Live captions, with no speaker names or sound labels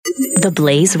The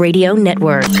Blaze Radio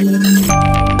Network.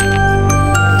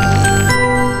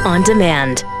 On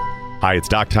demand. Hi, it's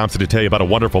Doc Thompson to tell you about a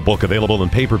wonderful book available in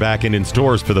paperback and in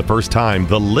stores for the first time,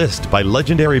 The List by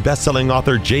legendary best-selling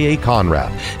author J.A.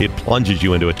 Conrad. It plunges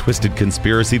you into a twisted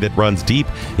conspiracy that runs deep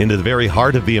into the very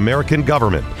heart of the American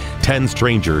government. 10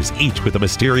 strangers, each with a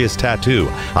mysterious tattoo,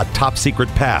 a top-secret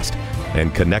past,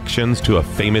 and connections to a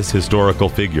famous historical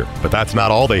figure. But that's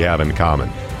not all they have in common.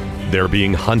 They're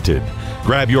being hunted.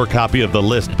 Grab your copy of The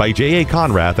List by J.A.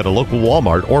 Conrad at a local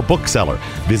Walmart or bookseller.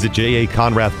 Visit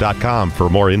jaconrad.com for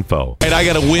more info. And I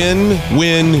got a win.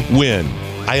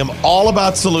 I am all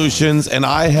about solutions, and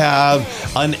I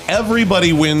have an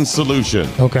everybody win solution.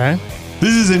 Okay.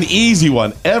 This is an easy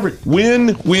one.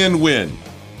 Win.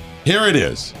 Here it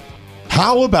is.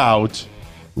 How about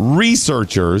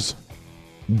researchers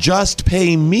just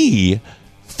pay me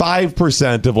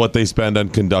 5% of what they spend on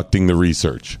conducting the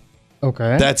research?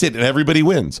 Okay. That's it. And everybody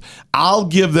wins. I'll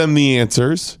give them the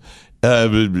answers.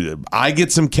 I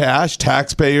get some cash.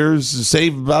 Taxpayers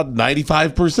save about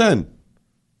 95%.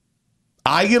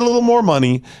 I get a little more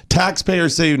money.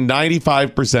 Taxpayers save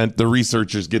 95%. The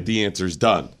researchers get the answers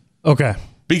done. Okay.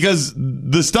 Because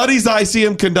the studies I see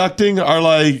them conducting are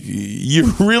like,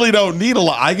 you really don't need a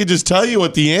lot. I can just tell you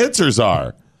what the answers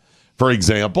are. For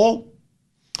example,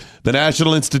 the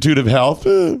National Institute of Health.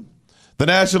 The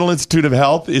National Institute of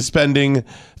Health is spending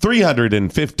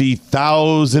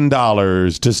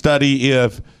 $350,000 to study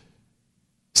if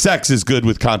sex is good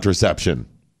with contraception.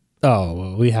 Oh,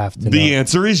 well, we have to know. The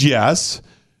answer is yes.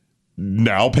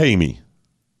 Now pay me.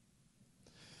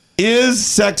 Is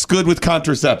sex good with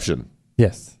contraception?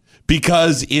 Yes.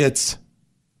 Because it's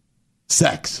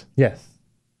sex. Yes.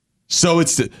 So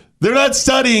they're not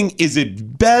studying, is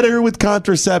it better with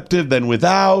contraceptive than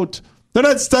without? They're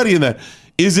not studying that.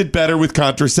 Is it better with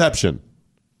contraception?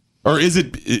 Or is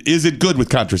it good with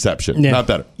contraception? Yeah. Not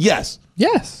better. Yes.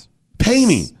 Yes. Pay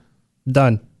me.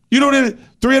 Done. You don't need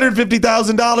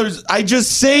 $350,000. I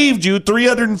just saved you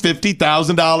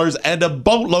 $350,000 and a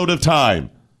boatload of time.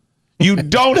 You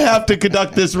don't have to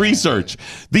conduct this research.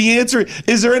 The answer,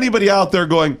 is there anybody out there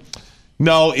going,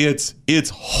 no, it's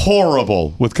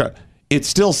horrible with it's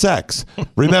still sex.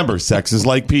 Remember, sex is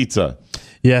like pizza.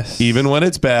 Yes. Even when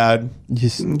it's bad,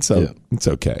 it's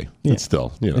okay. Yeah. It's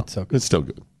still, It's okay. It's still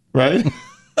good, right?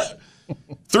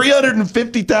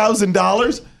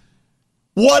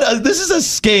 $350,000. This is a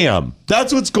scam.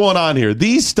 That's what's going on here.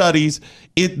 These studies,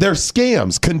 they're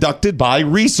scams conducted by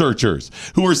researchers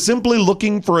who are simply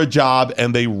looking for a job,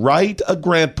 and they write a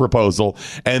grant proposal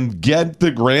and get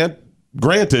the grant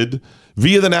granted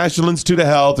via the National Institute of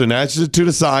Health or National Institute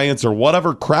of Science or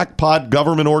whatever crackpot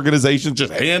government organization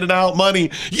just handing out money.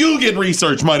 You get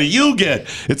research money.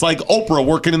 It's like Oprah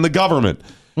working in the government.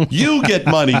 You get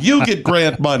money. You get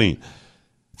grant money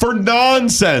for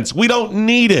nonsense. We don't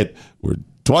need it. We're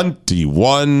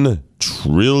 $21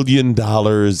 trillion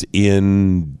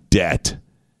in debt.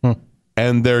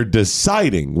 And they're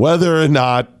deciding whether or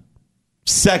not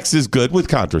sex is good with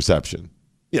contraception.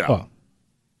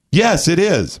 Yes, it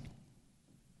is.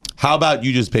 How about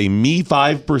you just pay me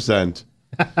 5%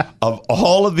 of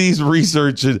all of these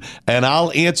researches, and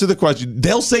I'll answer the question.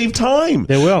 They'll save time.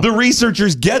 They will. The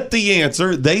researchers get the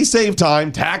answer. They save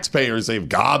time. Taxpayers save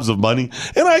gobs of money.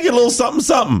 And I get a little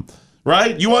something,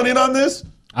 right? You want in on this?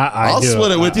 I'll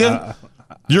split it with you.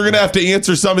 You're going to have to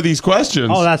answer some of these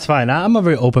questions. Oh, that's fine. I'm a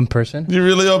very open person. You're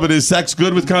really open. Is sex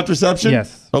good with contraception?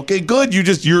 Yes. Okay, good.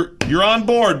 You're on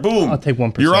board. Boom. I'll take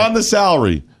 1%. You're on the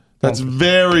salary. That's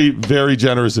very, very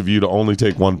generous of you to only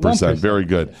take 1%. Very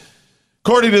good.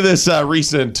 According to this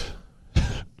recent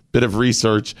bit of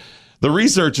research, the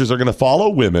researchers are going to follow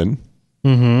women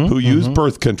who use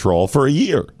birth control for a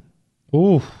year.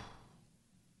 Ooh.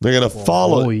 They're going to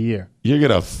follow. A whole year. You're going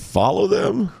to follow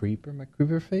them? My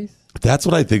creeper face? That's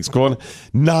what I think's going on.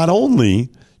 Not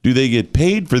only do they get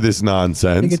paid for this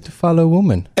nonsense, They get to follow a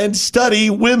woman. and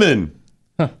study women.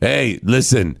 Hey,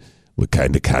 listen. What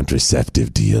kind of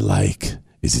contraceptive do you like?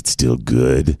 Is it still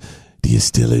good? Do you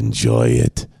still enjoy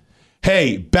it?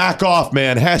 Hey, back off,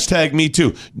 man. Hashtag me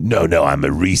too. No, I'm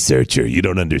a researcher. You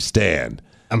don't understand.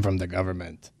 I'm from the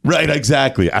government. Right,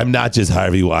 exactly. I'm not just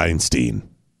Harvey Weinstein.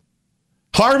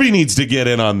 Harvey needs to get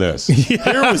in on this.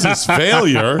 Here was his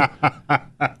failure.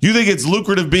 You think it's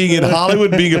lucrative being in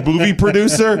Hollywood, being a movie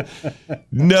producer?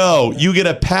 No, you get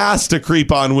a pass to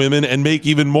creep on women and make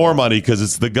even more money because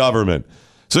it's the government.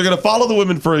 So they're going to follow the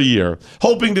women for a year,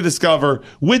 hoping to discover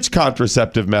which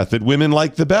contraceptive method women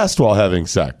like the best while having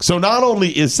sex. So not only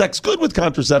is sex good with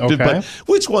contraceptive, but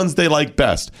which ones they like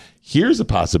best. Here's a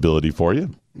possibility for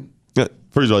you.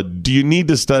 First of all, do you need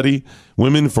to study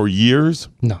women for years?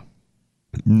 No.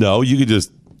 No, you could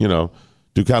just, do kind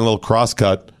of a little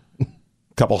cross-cut. A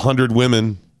couple hundred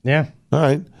women. Yeah. All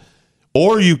right.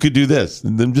 Or you could do this.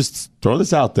 And then just throw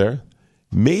this out there.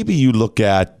 Maybe you look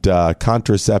at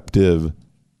contraceptive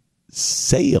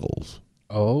sales.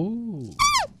 Oh.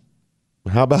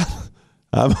 How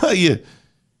about you?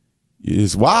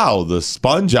 Wow, the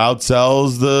sponge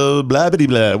outsells the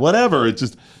blah-bitty-blah. Whatever. It's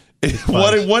just,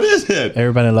 what is it?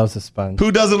 Everybody loves a sponge.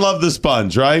 Who doesn't love the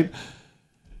sponge, right?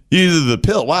 Either the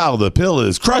pill. Wow, the pill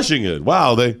is crushing it.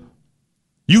 Wow,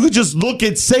 you could just look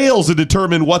at sales and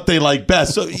determine what they like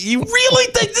best. So you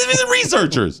really think the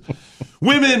researchers,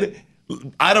 women,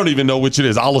 I don't even know which it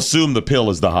is. I'll assume the pill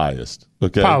is the highest.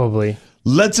 Okay, Probably.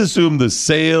 Let's assume the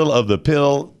sale of the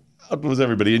pill was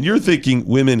everybody, and you're thinking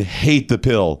women hate the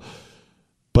pill,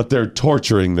 but they're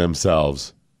torturing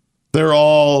themselves. They're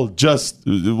all just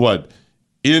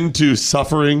into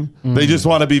suffering. They just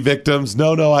want to be victims.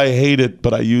 No, I hate it,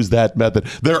 but I use that method.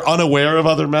 They're unaware of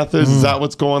other methods. Is that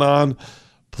what's going on?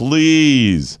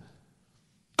 Please.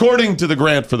 According to the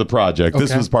grant for the project,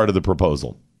 this was part of the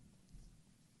proposal.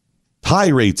 High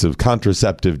rates of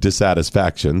contraceptive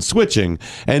dissatisfaction, switching,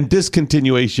 and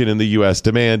discontinuation in the U.S.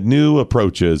 demand new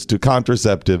approaches to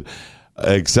contraceptive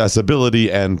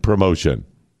accessibility and promotion.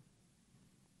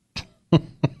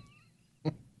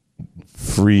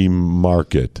 Free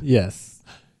market. Yes.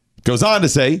 Goes on to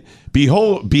say,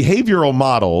 behavioral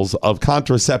models of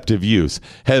contraceptive use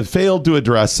have failed to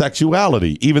address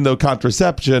sexuality, even though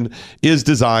contraception is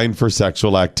designed for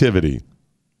sexual activity.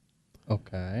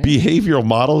 Okay. Behavioral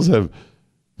models have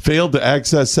failed to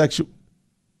access sexual.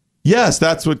 Yes,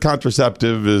 that's what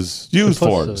contraceptive is used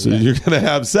for. So you're going to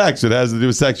have sex. It has to do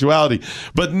with sexuality.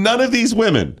 But none of these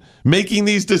women making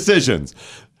these decisions.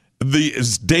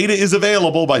 The data is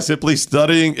available by simply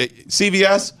studying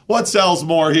CVS. What sells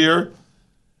more here?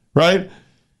 Right?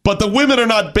 But the women are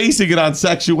not basing it on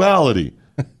sexuality.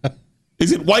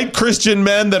 Is it white Christian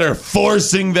men that are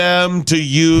forcing them to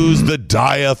use the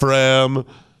diaphragm?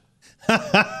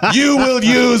 You will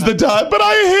use the diaphragm, but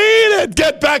I hate it.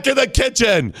 Get back in the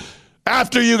kitchen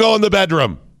after you go in the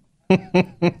bedroom.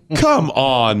 Come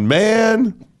on,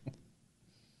 man.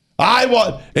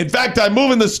 In fact, I'm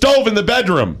moving the stove in the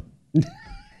bedroom.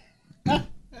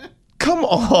 Come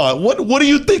on. What are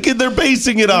you thinking they're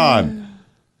basing it on?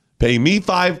 Pay me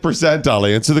 5%. I'll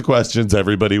answer the questions.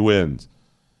 Everybody wins.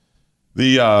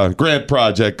 The grant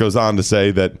project goes on to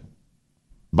say that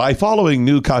by following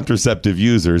new contraceptive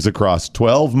users across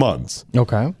 12 months,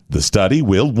 the study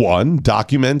will, 1,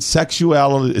 document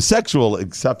sexual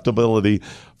acceptability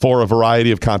for a variety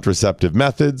of contraceptive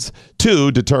methods,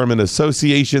 2, determine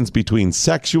associations between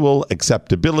sexual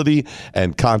acceptability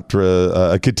and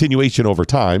continuation over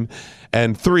time,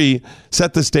 and 3,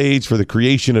 set the stage for the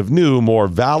creation of new, more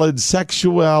valid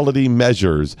sexuality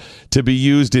measures to be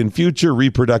used in future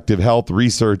reproductive health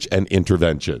research and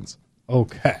interventions.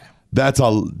 Okay. That's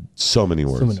so many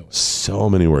words. So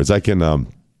many words. I can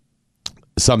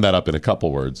sum that up in a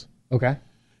couple words. Okay.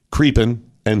 Creeping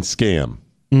and scam.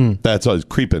 That's all.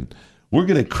 Creeping. We're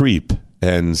going to creep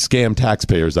and scam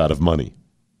taxpayers out of money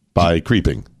by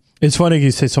creeping. It's funny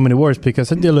you say so many words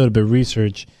because I did a little bit of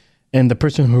research, and the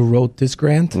person who wrote this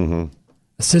grant,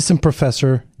 Assistant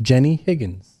Professor Jenny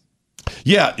Higgins.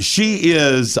 Yeah, she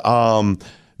is the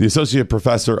Associate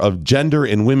Professor of Gender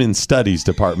and Women's Studies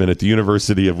Department at the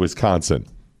University of Wisconsin.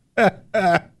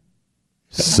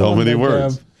 So many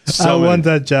words. I want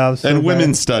that job. So and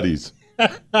women's studies.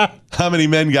 How many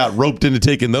men got roped into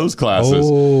taking those classes?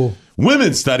 Oh.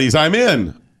 Women's studies, I'm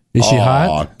in. Is she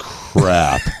hot? Oh,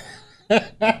 crap.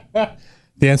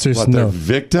 The answer is no.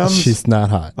 Victims? She's not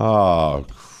hot. Oh,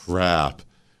 crap.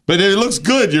 But it looks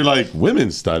good. You're like,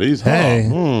 women's studies? Hey.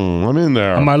 I'm in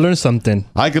there. I might learn something.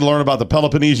 I could learn about the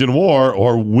Peloponnesian War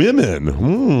or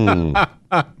women.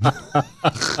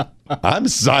 I'm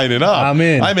signing up. I'm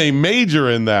in. I'm a major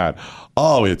in that.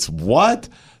 Oh, it's what?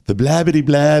 The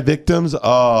blah-bitty-blah victims?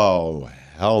 Oh,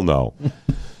 hell no.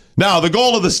 Now, the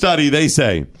goal of the study, they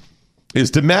say,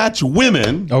 is to match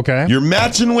women. Okay. You're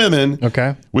matching women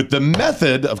okay. with the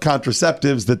method of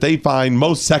contraceptives that they find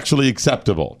most sexually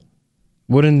acceptable.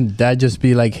 Wouldn't that just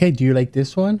be like, hey, do you like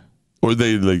this one? Or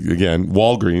they, like, again,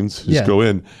 Walgreens, just go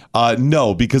in.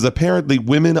 No, because apparently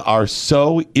women are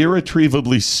so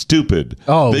irretrievably stupid,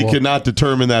 they cannot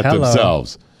determine that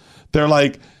themselves. They're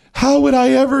like, how would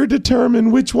I ever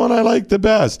determine which one I like the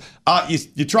best?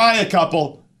 You try a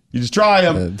couple. You just try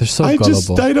them. They're so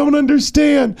gullible. I don't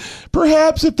understand.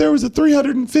 Perhaps if there was a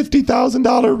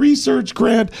 $350,000 research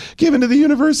grant given to the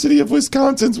University of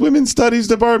Wisconsin's Women's Studies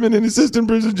Department and Assistant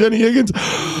Professor Jenny Higgins,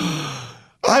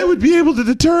 I would be able to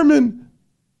determine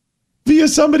via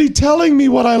somebody telling me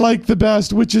what I like the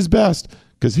best, which is best.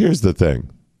 Because here's the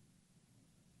thing.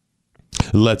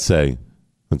 Let's say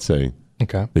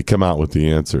Okay. they come out with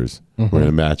the answers. We're going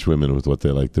to match women with what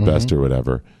they like the best or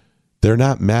whatever. They're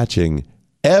not matching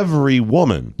every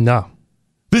woman. No.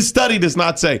 This study does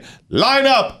not say, line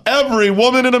up every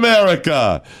woman in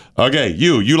America. Okay,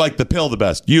 you like the pill the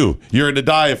best. You're into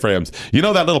diaphragms. You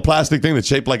know that little plastic thing that's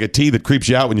shaped like a T that creeps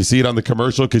you out when you see it on the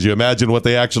commercial because you imagine what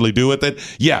they actually do with it?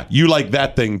 Yeah, you like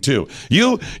that thing too.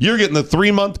 You're getting the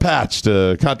 3-month patch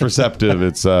to contraceptive.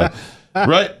 It's,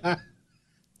 right?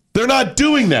 They're not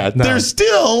doing that. No. They're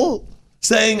still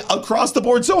saying across the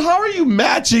board. So how are you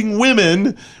matching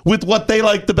women with what they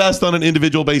like the best on an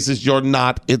individual basis? You're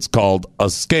not. It's called a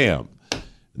scam.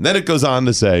 And then it goes on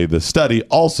to say the study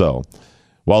also,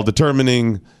 while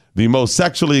determining the most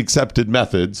sexually accepted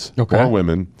methods for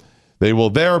women, they will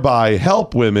thereby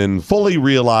help women fully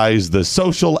realize the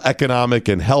social, economic,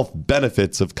 and health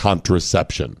benefits of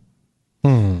contraception.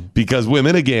 Because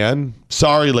women, again,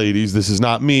 sorry ladies, this is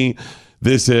not me.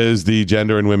 This is the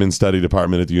Gender and Women's Study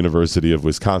Department at the University of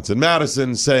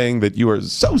Wisconsin-Madison saying that you are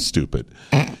so stupid.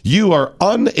 You are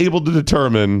unable to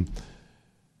determine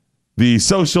the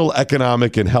social,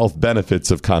 economic, and health benefits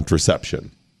of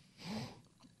contraception.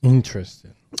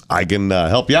 Interesting. I can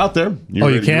help you out there.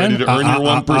 You can? Ready to earn your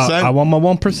 1%? I want my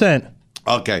 1%.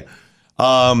 Okay.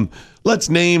 Let's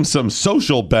name some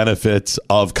social benefits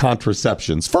of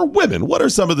contraceptions for women. What are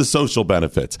some of the social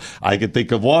benefits? I can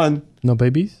think of one. No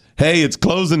babies? Hey, it's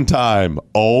closing time.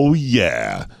 Oh,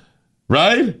 yeah.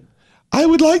 Right? I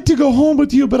would like to go home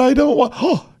with you, but I don't want...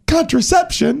 Oh,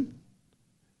 contraception.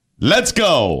 Let's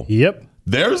go. Yep.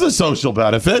 There's a social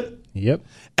benefit. Yep.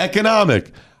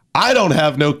 Economic. I don't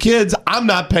have no kids. I'm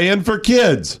not paying for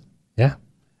kids. Yeah.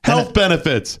 Health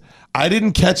benefits. I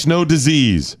didn't catch no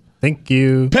disease. Thank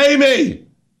you. Pay me.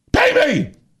 Pay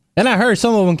me. And I heard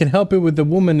some of them can help it with the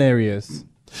woman areas.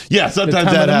 Yeah,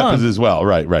 sometimes that happens as well.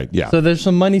 Right, yeah. So there's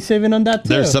some money saving on that too.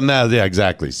 There's some now, yeah,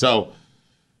 exactly. So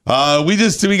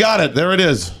we got it. There it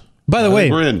is. By the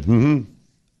way, we're in. Mm-hmm.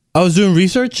 I was doing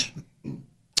research.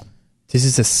 This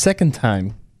is the second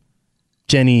time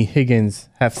Jenny Higgins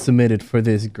have submitted for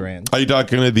this grant. Are you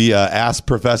talking to the ASK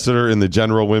professor in the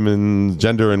Gender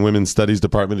and Women's Studies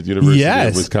Department at the University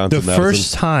of Wisconsin-Madison? The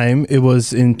first time, it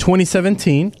was in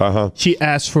 2017. She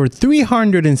asked for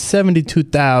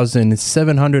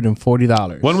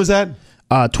 $372,740. When was that?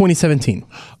 2017.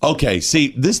 Okay,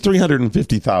 see, this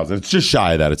 $350,000, it's just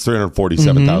shy of that. It's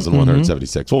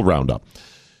 $347,176. We'll round up.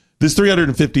 This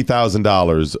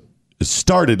 $350,000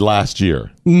 started last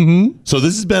year. So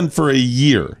this has been for a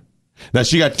year. Now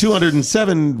she got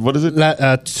 207. What is it?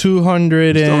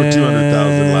 200 and over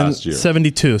 200,000 last year.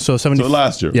 72. So 70. So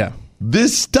last year. Yeah.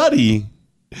 This study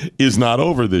is not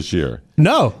over this year.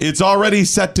 No. It's already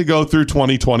set to go through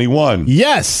 2021.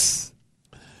 Yes.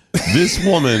 This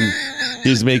woman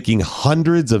is making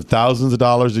hundreds of thousands of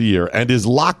dollars a year and is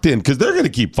locked in because they're going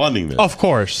to keep funding this. Of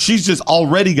course. She's just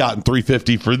already gotten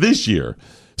 $350 for this year.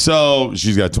 So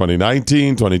she's got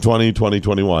 2019, 2020,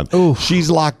 2021. Oof. She's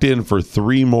locked in for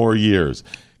 3 more years.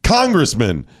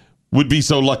 Congressmen would be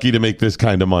so lucky to make this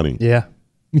kind of money. Yeah.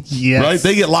 Yes. Right?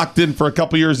 They get locked in for a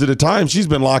couple years at a time. She's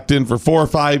been locked in for 4 or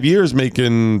 5 years,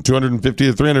 making $250,000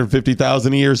 to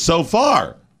 $350,000 a year so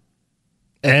far.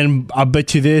 And I'll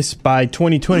bet you this, by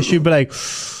 2020, she'll be like,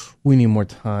 we need more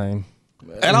time.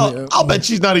 And I'll bet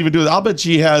she's not even doing that. I'll bet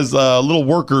she has little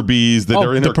worker bees that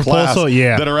are in her class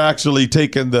that are actually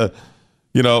taking the,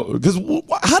 because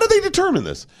how do they determine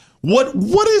this?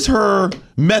 What is her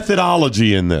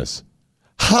methodology in this?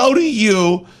 How do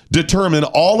you determine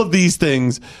all of these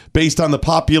things based on the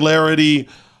popularity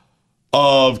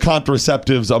of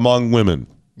contraceptives among women?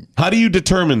 How do you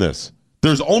determine this?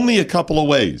 There's only a couple of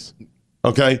ways.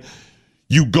 Okay?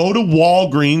 You go to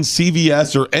Walgreens,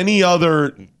 CVS, or any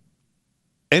other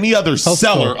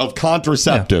seller of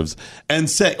contraceptives and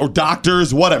say, or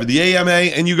doctors, whatever, the AMA,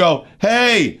 and you go,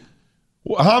 hey,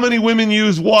 how many women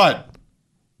use what?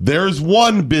 There's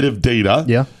one bit of data.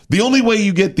 Yeah. The only way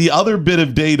you get the other bit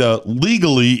of data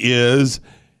legally is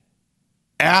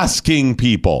asking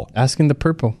people. Asking the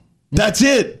purple. That's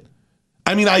it.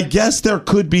 I mean, I guess there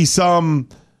could be some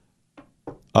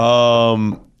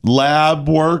lab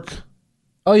work.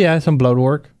 Oh, yeah, some blood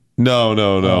work. No.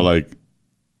 Like,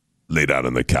 lay down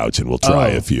on the couch and we'll try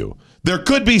a few. There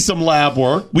could be some lab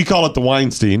work. We call it the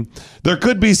Weinstein. There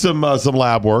could be some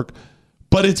lab work,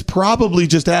 but it's probably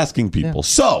just asking people. Yeah.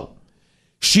 So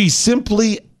she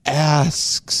simply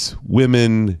asks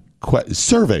women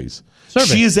surveys.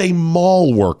 She is a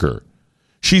mall worker.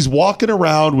 She's walking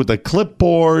around with a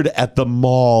clipboard at the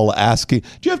mall asking,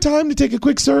 do you have time to take a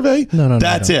quick survey? No.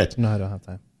 That's it. No, I don't have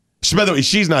time. By the way,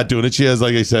 she's not doing it. She has,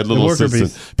 like I said, little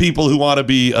assistants. People who want to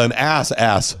be an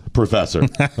ass professor,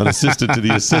 an assistant to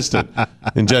the assistant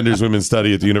in Genders Women's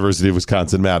Study at the University of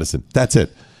Wisconsin-Madison. That's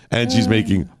it. And she's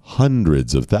making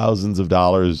hundreds of thousands of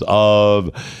dollars of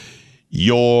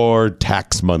your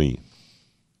tax money.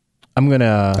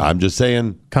 I'm just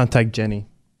saying. Contact Jenny.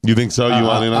 You think so? You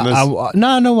want in on this? No,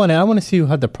 I don't want it. I want to see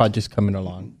how the project's coming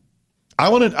along.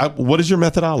 What is your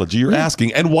methodology? You're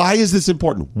asking. And why is this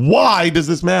important? Why does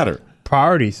this matter?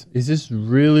 Priorities. Is this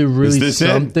really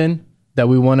something that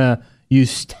we want to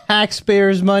use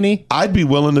taxpayers' money? I'd be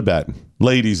willing to bet,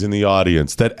 ladies in the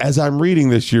audience, that as I'm reading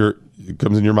this, it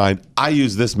comes in your mind, I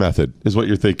use this method, is what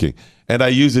you're thinking. And I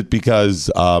use it because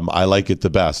I like it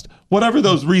the best. Whatever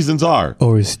those reasons are.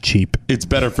 Or it's cheap. It's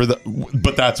better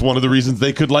but that's one of the reasons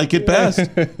they could like it best.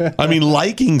 I mean,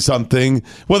 liking something,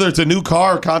 whether it's a new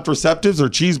car, contraceptives, or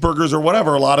cheeseburgers or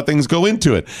whatever, a lot of things go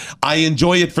into it. I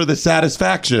enjoy it for the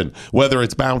satisfaction, whether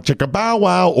it's bow chicka bow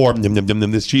wow or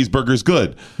this cheeseburger's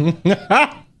good.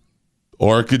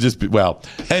 Or it could just be, well,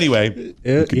 anyway,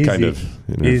 you could kind of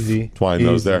twine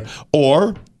those there.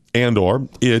 Or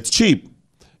it's cheap.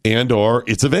 Or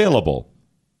it's available.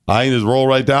 I just roll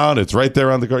right down. It's right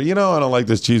there on the car. I don't like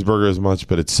this cheeseburger as much,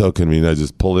 but it's so convenient. I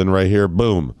just pull in right here.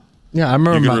 Boom. Yeah, I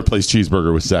remember. You can replace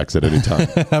cheeseburger with sex at any time.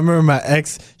 I remember my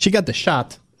ex. She got the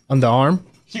shot on the arm.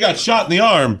 She got shot in the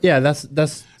arm? Yeah, that's.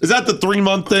 Is that the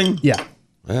 3-month thing? Yeah.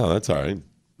 Well, that's all right.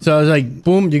 So I was like,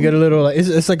 boom, you get a little,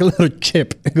 it's like a little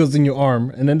chip. It goes in your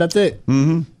arm, and then that's it.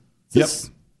 Mm-hmm. Yep.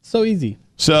 So easy.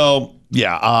 So,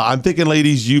 yeah, I'm thinking,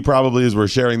 ladies, you probably, as we're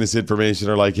sharing this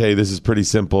information, are like, hey, this is pretty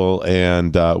simple,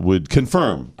 and would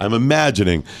confirm. I'm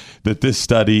imagining that this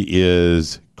study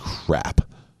is crap.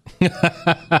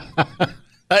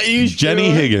 Are you Jenny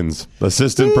sure? Higgins,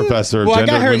 assistant professor of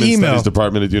Gender and Women's Studies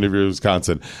Department at the University of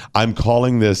Wisconsin. I'm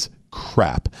calling this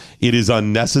crap. It is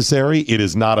unnecessary. It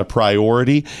is not a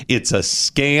priority. It's a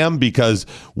scam, because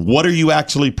what are you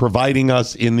actually providing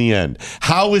us in the end?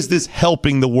 How is this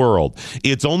helping the world?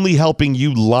 It's only helping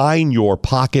you line your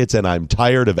pockets, and I'm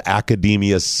tired of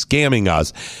academia scamming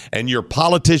us and your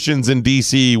politicians in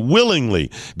D.C.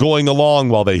 willingly going along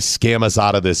while they scam us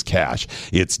out of this cash.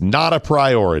 It's not a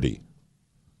priority.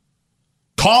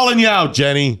 Calling you out,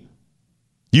 Jenny.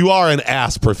 You are an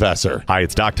ass professor. Hi,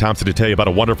 it's Doc Thompson to tell you about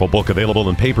a wonderful book available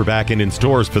in paperback and in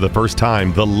stores for the first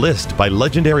time, The List by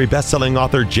legendary best-selling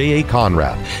author J.A.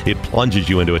 Conrad. It plunges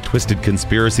you into a twisted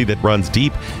conspiracy that runs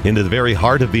deep into the very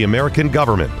heart of the American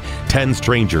government. 10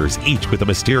 strangers, each with a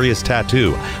mysterious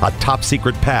tattoo, a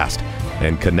top-secret past,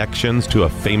 and connections to a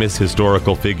famous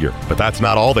historical figure. But that's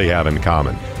not all they have in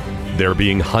common. They're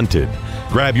being hunted.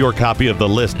 Grab your copy of The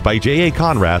List by J.A.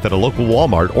 Conrad at a local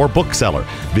Walmart or bookseller.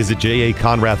 Visit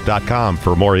jaconrad.com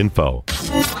for more info.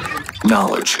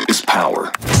 Knowledge is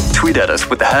power. Tweet at us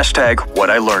with the hashtag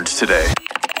 #WhatILearnedToday.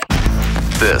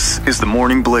 This is The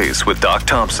Morning Blaze with Doc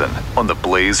Thompson on the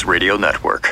Blaze Radio Network.